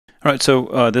All right,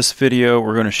 so this video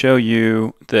we're going to show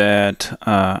you that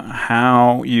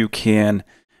how you can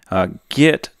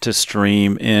get to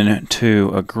stream into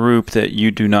a group that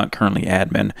you do not currently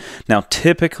admin. Now,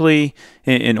 typically,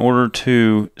 in order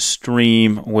to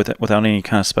stream without any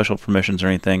kind of special permissions or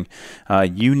anything,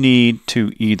 you need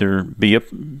to either be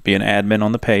an admin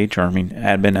on the page, or I mean,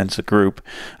 admin as a group,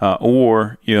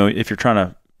 or if you're trying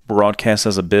to broadcast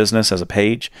as a business, as a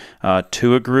page,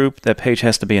 to a group, that page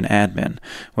has to be an admin.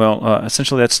 Well,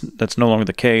 essentially that's no longer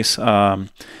the case.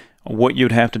 What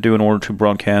you'd have to do in order to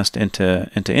broadcast into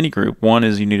any group, one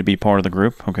is you need to be part of the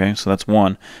group. Okay, so that's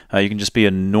one. You can just be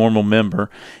a normal member,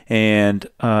 and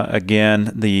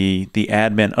again, the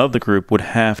admin of the group would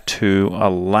have to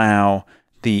allow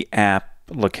the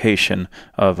application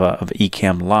of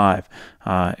Ecamm Live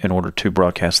in order to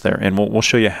broadcast there, and we'll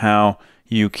show you how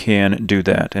you can do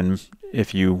that. And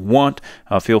if you want,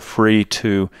 feel free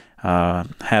to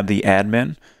have the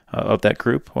admin of that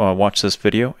group watch this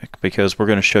video, because we're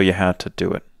going to show you how to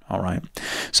do it. All right.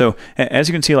 So as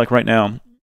you can see, like right now,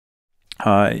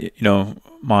 I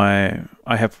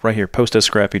have right here, post as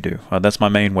Scrappy Do. That's my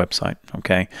main website.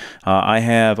 Okay. I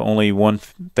have only one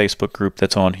Facebook group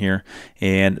that's on here,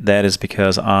 and that is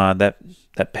because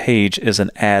that page is an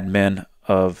admin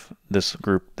of this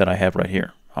group that I have right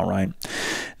here. All right.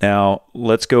 Now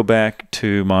let's go back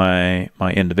to my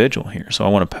individual here. So I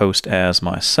want to post as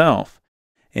myself,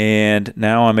 and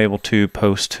now I'm able to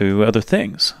post to other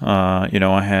things. I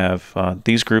have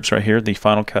these groups right here: the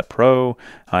Final Cut Pro.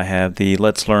 I have the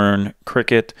Let's Learn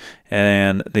Cricut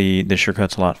and the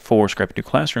Shortcuts Lot 4 Scrappy Do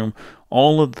Classroom.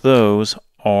 All of those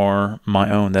are my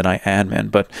own that I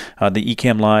admin, but the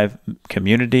Ecamm Live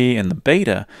community and the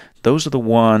beta, those are the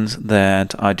ones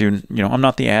that I do, I'm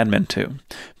not the admin to,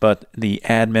 but the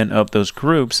admin of those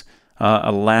groups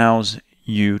allows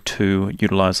you to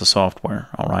utilize the software.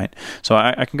 All right, so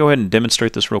I can go ahead and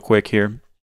demonstrate this real quick here.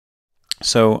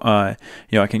 So I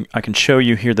can show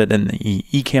you here that in the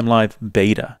Ecamm Live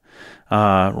beta,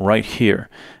 right here,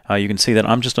 you can see that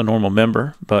I'm just a normal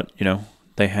member, but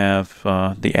they have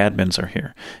the admins are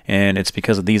here, and it's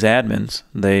because of these admins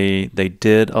they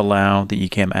did allow the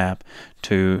Ecamm app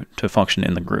to function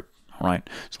in the group. All right,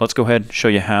 so let's go ahead and show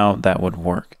you how that would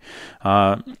work.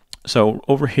 So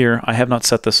over here, I have not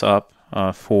set this up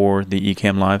for the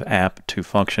Ecamm Live app to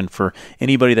function for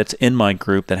anybody that's in my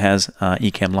group that has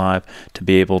Ecamm Live to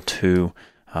be able to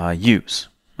use.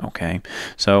 Okay,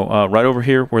 so right over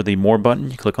here where the More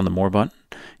button, you click on the More button.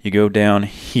 You go down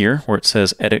here where it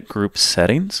says Edit Group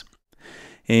Settings,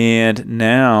 and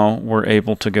now we're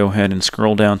able to go ahead and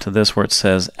scroll down to this where it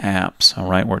says Apps. All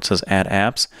right, where it says Add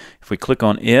Apps. If we click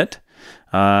on it,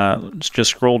 let's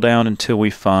just scroll down until we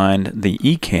find the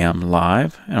Ecamm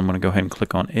Live, and I'm going to go ahead and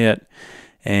click on it,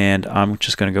 and I'm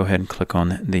just going to go ahead and click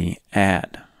on the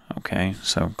Add. Okay,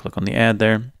 so click on the Add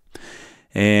there.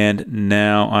 And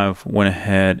now I've went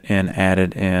ahead and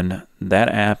added in that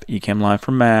app, Ecamm Live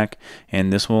for Mac,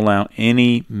 and this will allow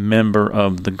any member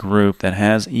of the group that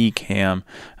has Ecamm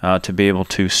to be able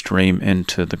to stream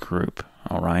into the group.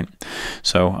 All right,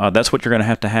 so that's what you're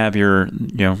going to have your,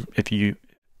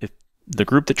 if the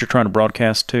group that you're trying to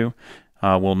broadcast to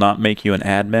will not make you an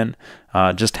admin,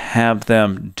 just have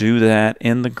them do that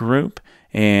in the group,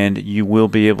 and you will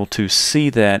be able to see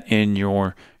that in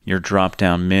your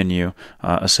drop-down menu,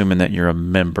 assuming that you're a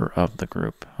member of the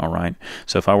group. All right.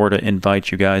 So if I were to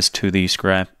invite you guys to the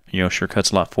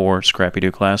Shortcuts Lot 4 Scrappy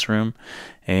Do Classroom,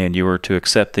 and you were to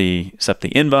accept the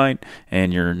invite,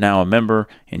 and you're now a member,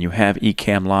 and you have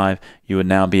Ecamm Live, you would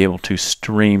now be able to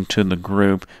stream to the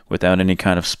group without any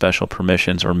kind of special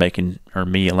permissions or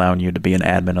me allowing you to be an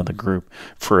admin of the group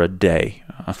for a day,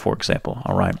 for example.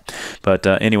 All right. But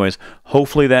anyways,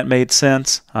 hopefully that made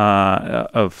sense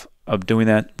of doing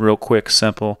that real quick,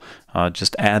 simple.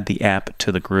 Just add the app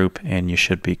to the group, and you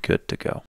should be good to go.